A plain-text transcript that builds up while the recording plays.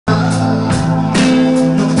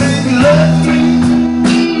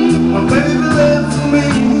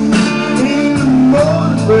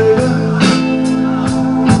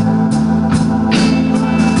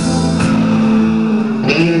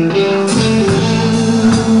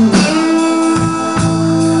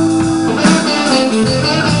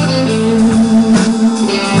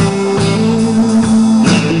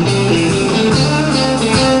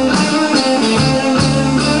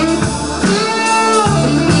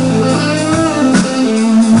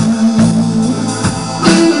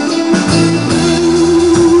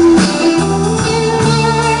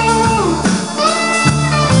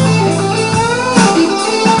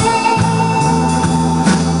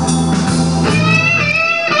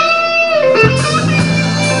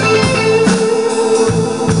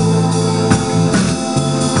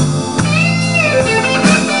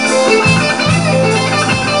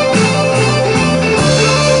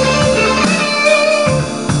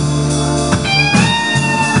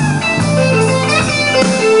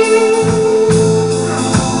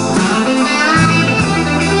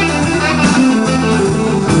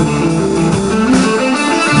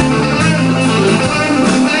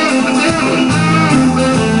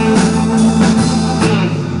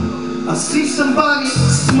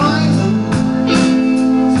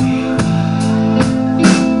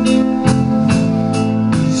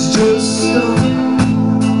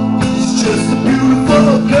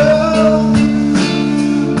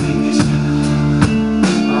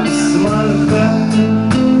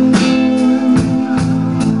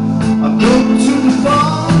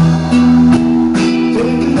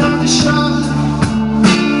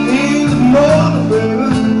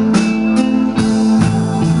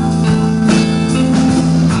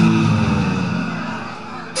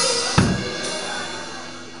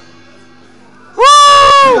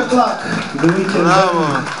Bravo!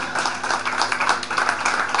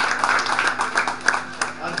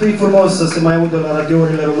 Ar fi frumos să se mai audă la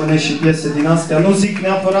radiourile românești și piese din astea. Nu zic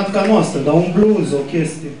neapărat ca noastră, dar un blues, o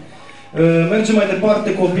chestie. Mergem mai departe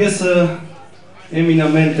cu o piesă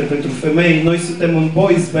eminamente pentru femei. Noi suntem un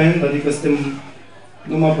boys band, adică suntem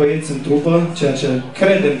numai băieți în trupă, ceea ce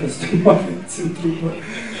credem că suntem băieți în trupă.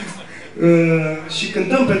 Și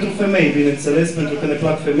cântăm pentru femei, bineînțeles, pentru că ne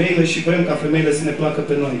plac femeile și vrem ca femeile să ne placă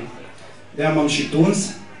pe noi. De-aia m-am și tuns,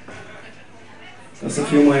 ca să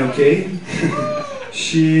fiu mai ok.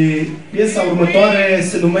 Și piesa următoare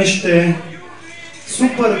se numește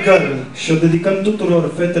Supergirl și o dedicăm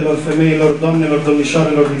tuturor fetelor, femeilor, doamnelor,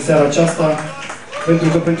 domnișoarelor din seara aceasta, pentru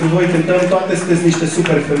că pentru voi cântăm, toate sunteți niște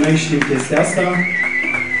super femei, știm chestia asta.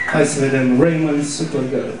 Hai să vedem Raymond,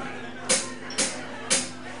 Supergirl.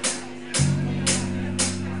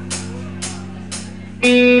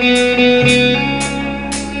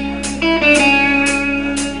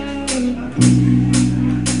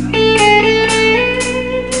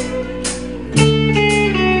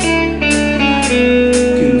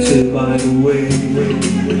 By the way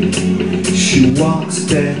she walks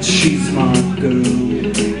that she's my girl,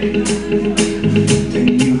 and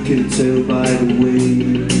you can tell by the way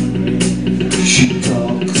she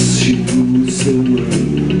talks, she rules the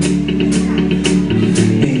world,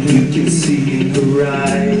 and you can see in her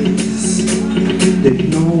eyes that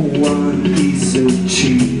no one is so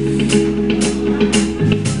cheap.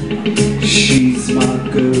 She's my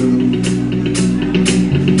girl,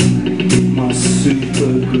 my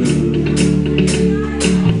Supergirl.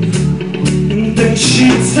 And then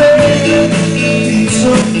she'd say, it's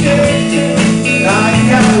okay, I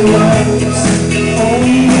got lost on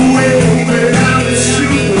the way, but I'm a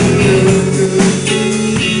Supergirl.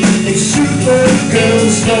 And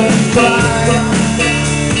Supergirls don't cry.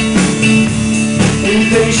 And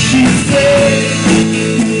then she'd say,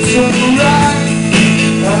 it's alright,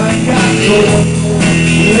 I got lost.